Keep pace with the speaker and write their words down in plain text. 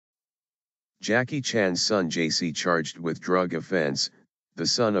Jackie Chan's son Jaycee charged with drug offense. The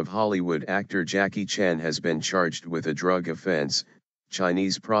son of Hollywood actor Jackie Chan has been charged with a drug offense,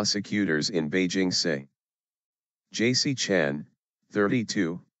 Chinese prosecutors in Beijing say. Jaycee Chan,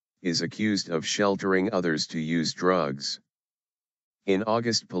 32, is accused of sheltering others to use drugs. In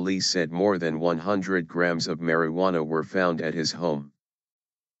August, police said more than 100 grams of marijuana were found at his home.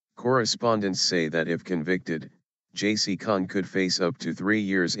 Correspondents say that if convicted, Jaycee Khan could face up to 3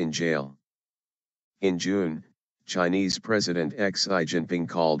 years in jail. In June, Chinese President Xi Jinping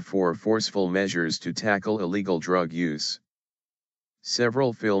called for forceful measures to tackle illegal drug use.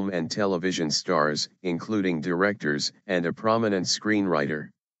 Several film and television stars, including directors and a prominent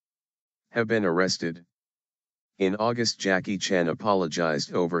screenwriter, have been arrested. In August, Jackie Chan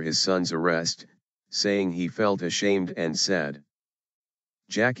apologized over his son's arrest, saying he felt ashamed and sad.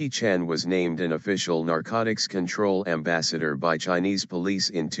 Jackie Chan was named an official Narcotics Control Ambassador by Chinese police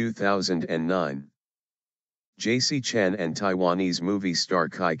in 2009. Jaycee Chan and Taiwanese movie star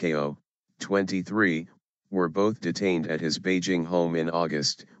Kai Ko, 23, were both detained at his Beijing home in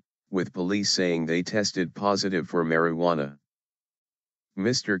August, with police saying they tested positive for marijuana.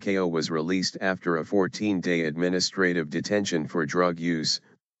 Mr. Ko was released after a 14-day administrative detention for drug use,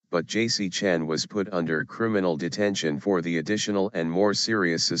 but Jaycee Chan was put under criminal detention for the additional and more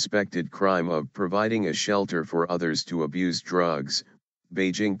serious suspected crime of providing a shelter for others to abuse drugs,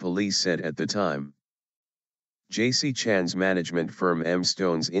 Beijing police said at the time. Jaycee Chan's management firm M.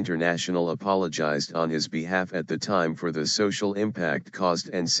 Stones International apologized on his behalf at the time for the social impact caused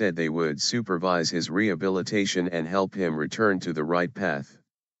and said they would supervise his rehabilitation and help him return to the right path.